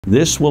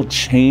This will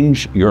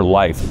change your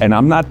life. And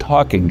I'm not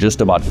talking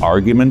just about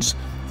arguments,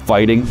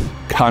 fighting,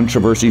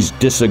 controversies,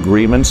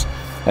 disagreements,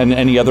 and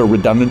any other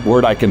redundant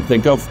word I can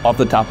think of off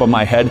the top of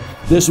my head.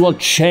 This will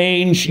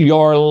change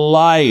your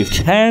life.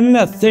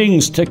 10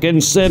 things to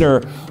consider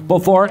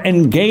before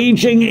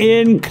engaging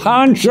in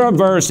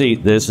controversy.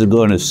 This is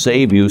going to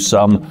save you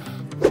some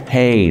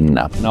pain.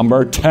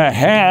 Number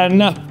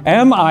 10,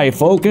 am I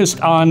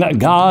focused on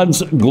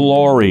God's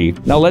glory?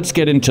 Now let's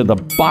get into the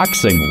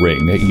boxing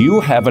ring.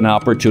 You have an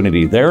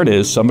opportunity. There it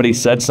is. Somebody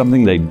said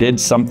something, they did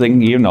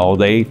something, you know,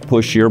 they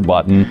push your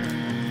button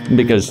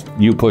because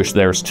you push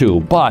theirs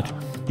too. But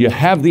you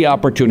have the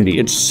opportunity.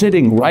 It's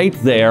sitting right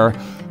there.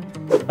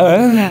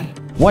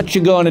 What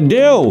you gonna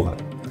do?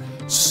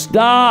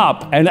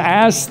 Stop and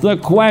ask the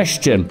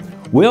question,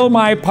 will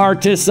my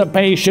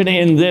participation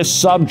in this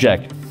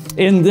subject,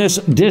 in this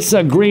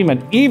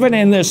disagreement, even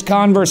in this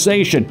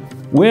conversation,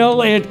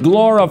 will it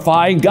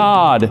glorify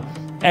God?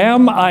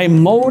 Am I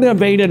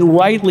motivated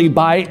rightly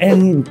by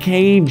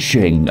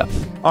engaging?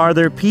 Are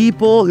there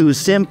people who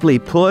simply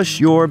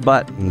push your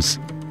buttons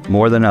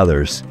more than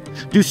others?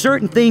 Do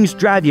certain things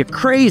drive you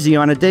crazy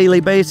on a daily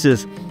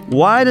basis?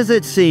 Why does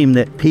it seem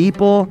that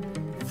people,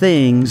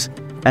 things,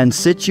 and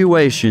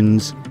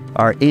situations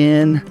are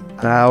in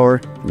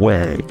our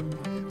way?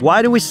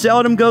 Why do we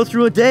seldom go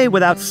through a day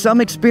without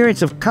some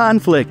experience of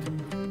conflict?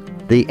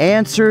 The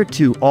answer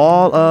to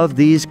all of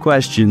these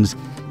questions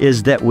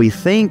is that we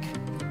think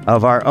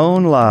of our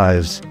own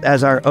lives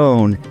as our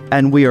own,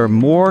 and we are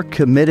more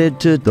committed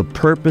to the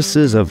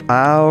purposes of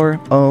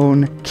our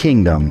own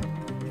kingdom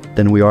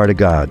than we are to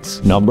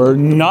God's. Number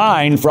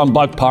 9 from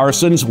Buck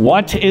Parsons,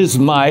 what is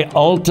my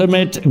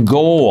ultimate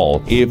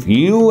goal? If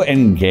you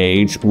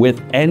engage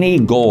with any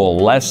goal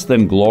less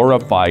than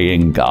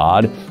glorifying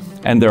God,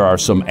 and there are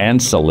some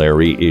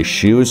ancillary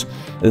issues,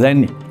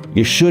 then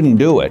you shouldn't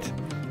do it.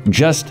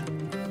 Just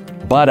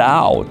butt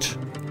out.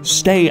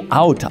 Stay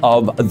out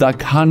of the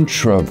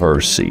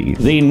controversy.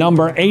 The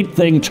number 8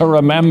 thing to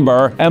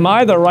remember, am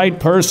I the right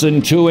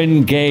person to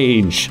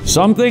engage?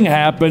 Something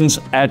happens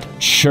at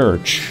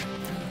church.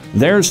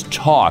 There's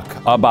talk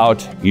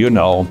about, you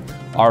know,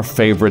 our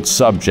favorite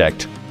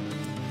subject,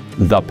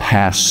 the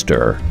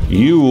pastor.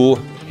 You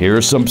hear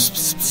some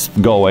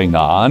going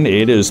on.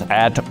 It is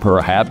at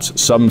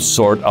perhaps some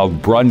sort of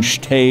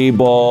brunch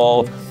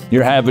table.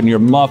 You're having your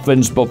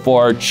muffins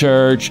before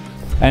church,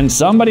 and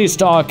somebody's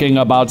talking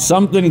about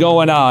something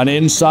going on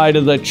inside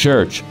of the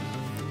church.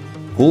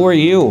 Who are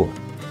you?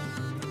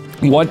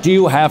 What do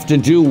you have to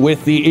do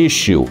with the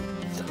issue?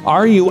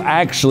 Are you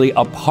actually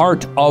a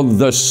part of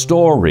the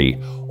story?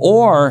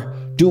 Or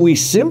do we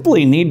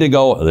simply need to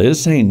go,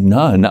 this ain't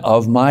none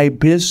of my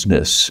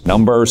business?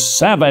 Number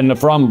 7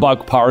 from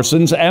Buck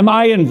Parsons, am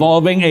I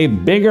involving a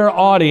bigger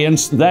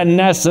audience than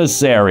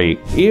necessary?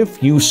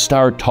 If you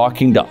start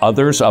talking to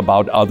others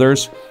about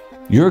others,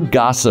 you're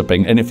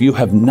gossiping. And if you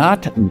have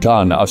not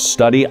done a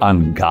study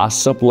on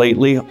gossip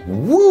lately,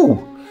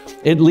 woo,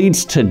 it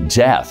leads to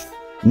death.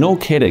 No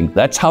kidding.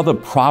 That's how the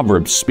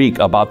Proverbs speak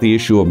about the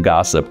issue of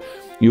gossip.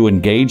 You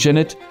engage in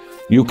it,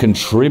 you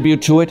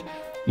contribute to it,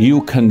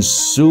 you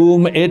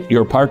consume it,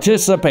 you're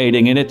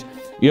participating in it,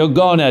 you're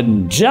gonna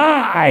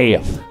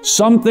die.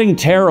 Something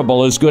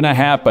terrible is gonna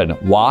happen.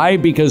 Why?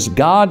 Because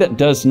God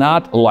does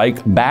not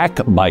like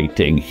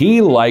backbiting.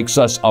 He likes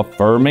us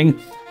affirming,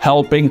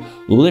 helping,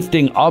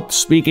 lifting up,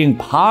 speaking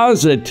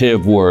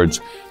positive words.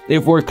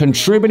 If we're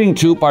contributing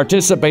to,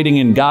 participating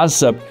in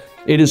gossip,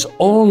 it is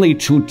only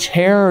to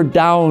tear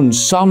down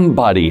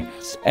somebody.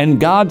 And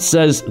God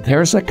says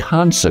there's a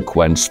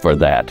consequence for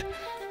that.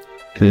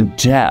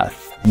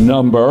 Death.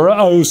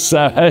 Number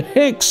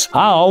 6,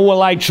 how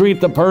will I treat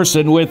the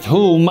person with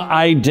whom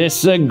I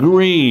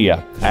disagree?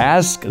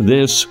 Ask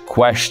this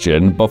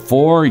question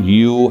before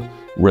you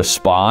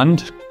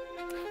respond,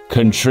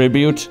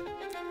 contribute,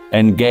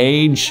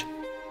 engage,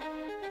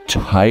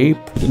 type.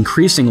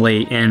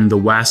 Increasingly in the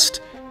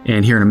West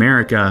and here in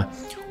America,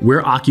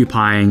 we're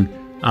occupying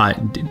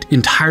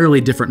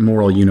entirely different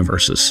moral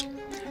universes.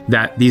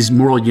 That these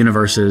moral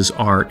universes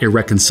are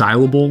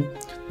irreconcilable,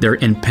 they're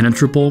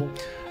impenetrable,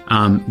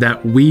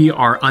 that we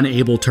are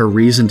unable to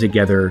reason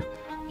together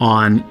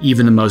on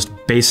even the most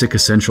basic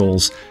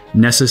essentials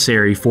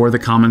necessary for the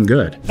common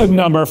good.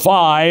 Number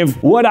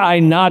 5, would I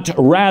not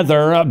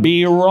rather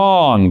be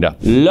wronged?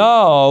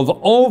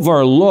 Love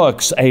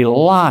overlooks a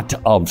lot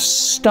of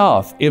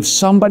stuff. If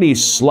somebody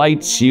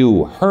slights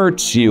you,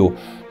 hurts you,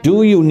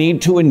 do you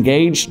need to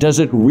engage? Does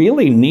it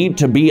really need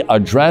to be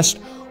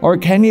addressed? Or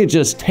can you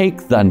just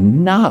take the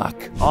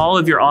knock? All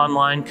of your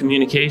online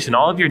communication,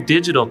 all of your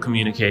digital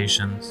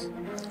communications,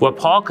 what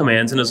Paul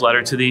commands in his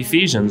letter to the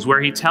Ephesians, where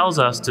he tells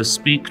us to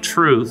speak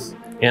truth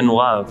in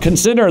love.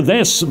 Consider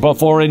this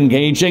before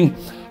engaging.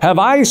 Have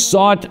I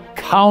sought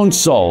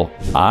counsel?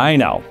 I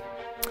know.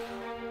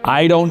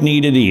 I don't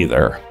need it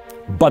either.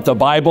 But the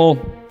Bible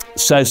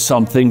says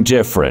something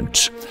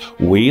different.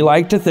 We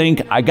like to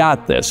think, I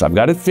got this. I've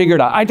got it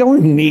figured out. I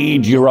don't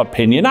need your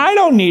opinion. I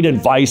don't need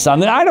advice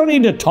on that. I don't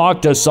need to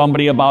talk to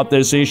somebody about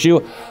this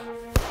issue.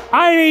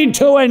 I need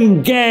to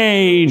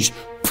engage.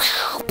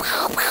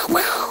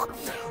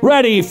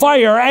 Ready,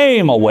 fire,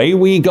 aim, away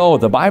we go.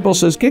 The Bible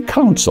says, get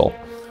counsel.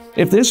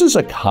 If this is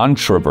a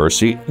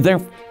controversy,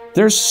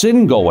 there's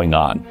sin going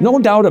on. No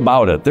doubt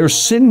about it. There's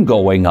sin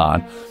going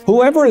on.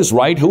 Whoever is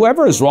right,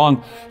 whoever is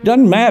wrong,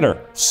 doesn't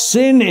matter.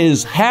 Sin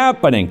is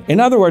happening. In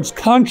other words,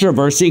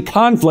 controversy,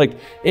 conflict,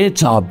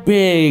 it's a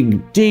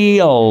big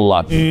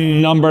deal.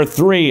 Number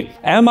 3,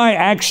 am I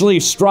actually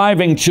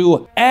striving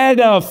to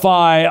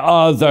edify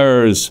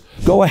others?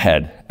 Go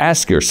ahead,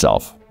 ask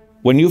yourself,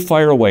 when you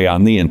fire away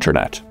on the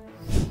internet,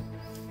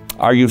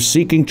 are you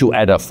seeking to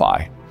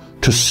edify,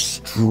 to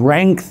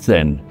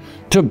strengthen,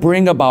 to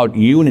bring about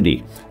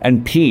unity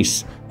and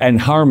peace and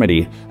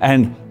harmony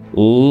and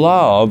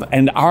love?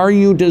 And are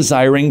you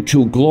desiring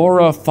to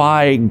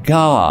glorify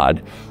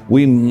God?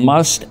 We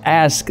must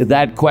ask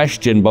that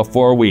question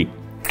before we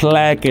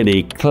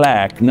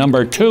clackety-clack.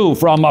 Number 2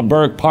 from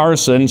Burke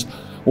Parsons,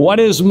 what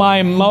is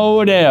my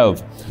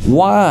motive?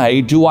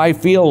 Why do I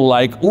feel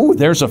like, ooh,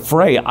 there's a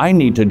fray, I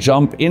need to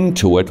jump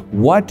into it?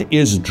 What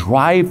is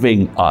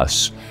driving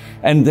us?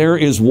 And there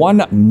is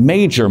one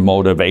major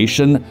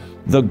motivation,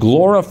 the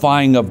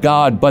glorifying of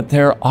God, but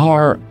there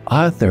are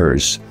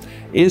others.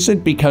 Is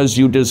it because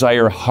you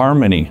desire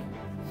harmony?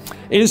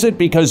 Is it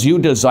because you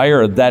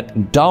desire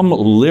that dumb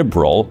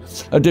liberal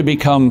to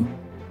become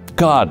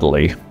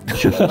godly?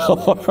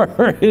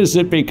 Or is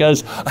it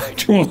because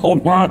these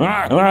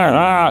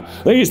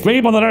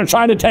people that are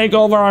trying to take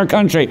over our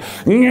country?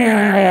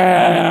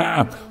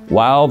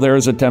 While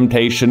there's a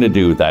temptation to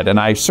do that, and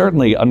I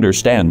certainly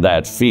understand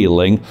that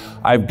feeling,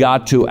 I've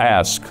got to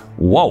ask,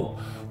 whoa,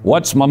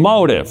 what's my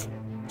motive?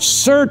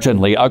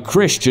 Certainly a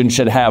Christian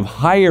should have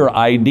higher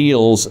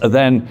ideals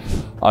than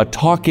a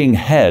talking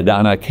head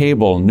on a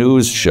cable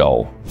news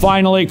show.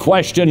 Finally,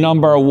 question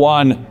number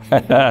 1.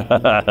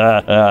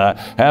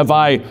 Have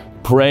I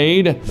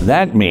prayed?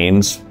 That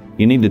means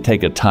you need to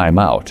take a time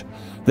out.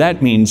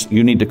 That means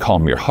you need to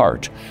calm your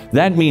heart.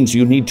 That means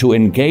you need to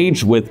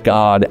engage with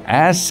God,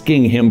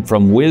 asking Him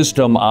from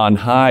wisdom on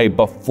high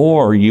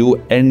before you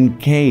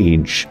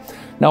engage.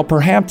 Now,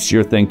 perhaps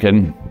you're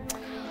thinking,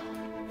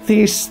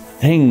 these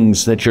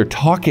things that you're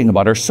talking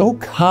about are so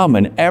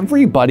common.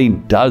 Everybody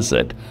does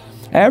it.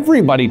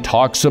 Everybody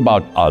talks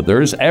about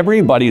others.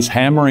 Everybody's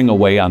hammering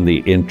away on the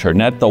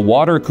internet, the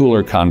water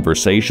cooler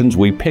conversations.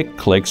 We pick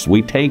clicks,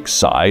 we take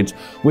sides,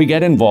 we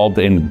get involved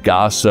in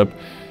gossip.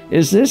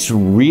 Is this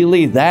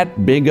really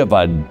that big of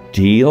a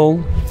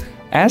deal?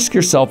 Ask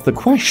yourself the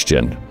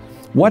question,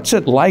 what's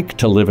it like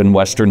to live in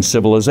Western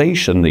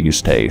civilization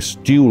these days?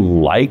 Do you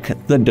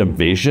like the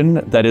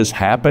division that has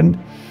happened?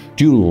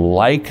 Do you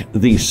like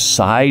the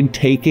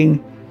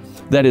side-taking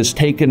that has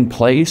taken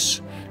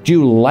place? Do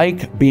you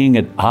like being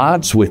at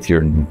odds with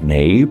your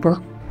neighbor?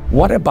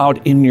 What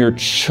about in your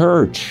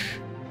church?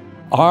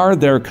 Are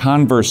there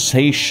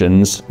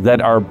conversations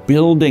that are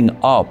building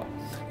up,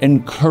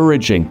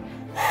 encouraging,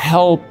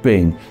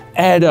 helping,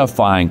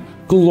 edifying,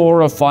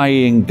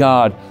 glorifying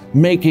God,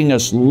 making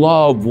us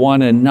love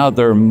one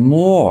another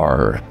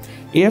more?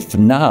 If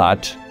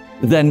not,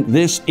 then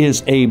this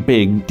is a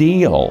big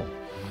deal.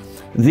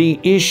 The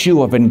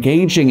issue of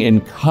engaging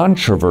in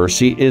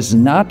controversy is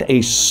not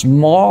a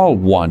small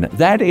one.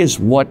 That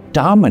is what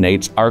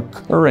dominates our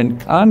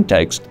current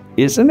context,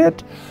 isn't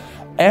it?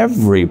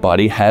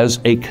 Everybody has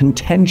a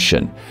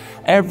contention.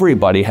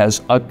 Everybody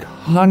has a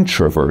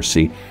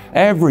controversy.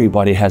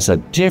 Everybody has a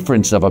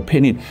difference of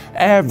opinion.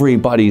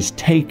 Everybody's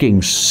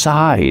taking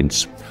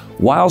sides.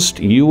 Whilst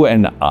you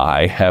and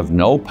I have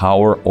no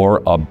power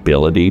or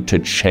ability to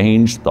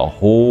change the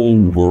whole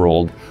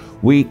world,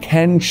 we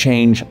can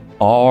change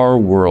our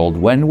world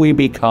when we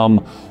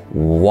become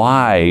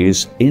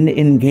wise in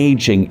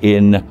engaging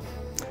in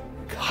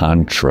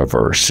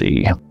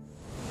controversy.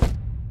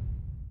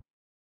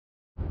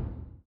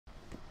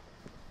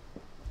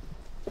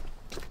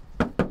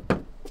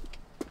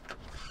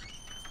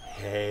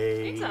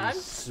 Hey, Todd.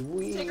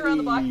 sweetie. Take her around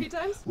the block a few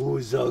times?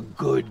 Who's a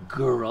good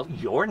girl?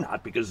 You're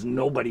not, because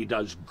nobody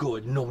does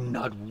good. No,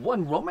 not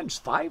one. Romans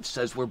 5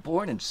 says we're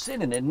born in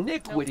sin and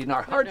iniquity, and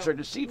our hearts are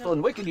deceitful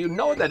and wicked. You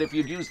know that if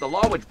you'd use the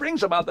law which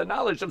brings about the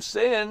knowledge of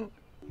sin.